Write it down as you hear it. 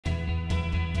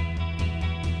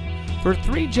For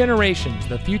 3 generations,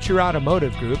 the Future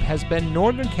Automotive Group has been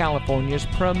Northern California's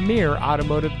premier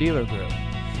automotive dealer group.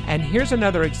 And here's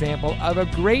another example of a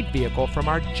great vehicle from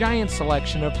our giant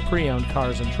selection of pre-owned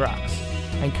cars and trucks.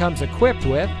 And comes equipped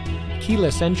with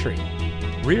keyless entry,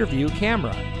 rear view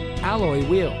camera, alloy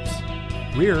wheels,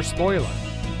 rear spoiler,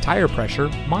 tire pressure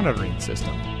monitoring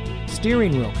system,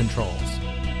 steering wheel controls,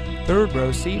 third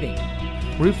row seating,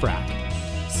 roof rack,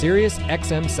 Sirius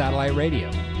XM satellite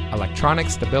radio, electronic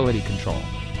stability control,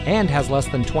 and has less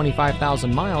than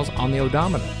 25,000 miles on the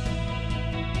odometer.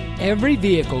 Every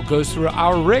vehicle goes through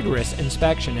our rigorous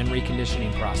inspection and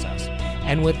reconditioning process.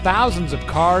 And with thousands of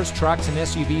cars, trucks, and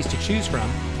SUVs to choose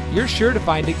from, you're sure to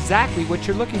find exactly what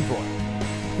you're looking for.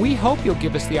 We hope you'll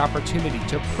give us the opportunity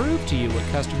to prove to you what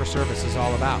customer service is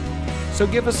all about. So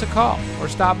give us a call or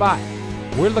stop by.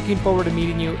 We're looking forward to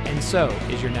meeting you, and so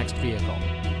is your next vehicle.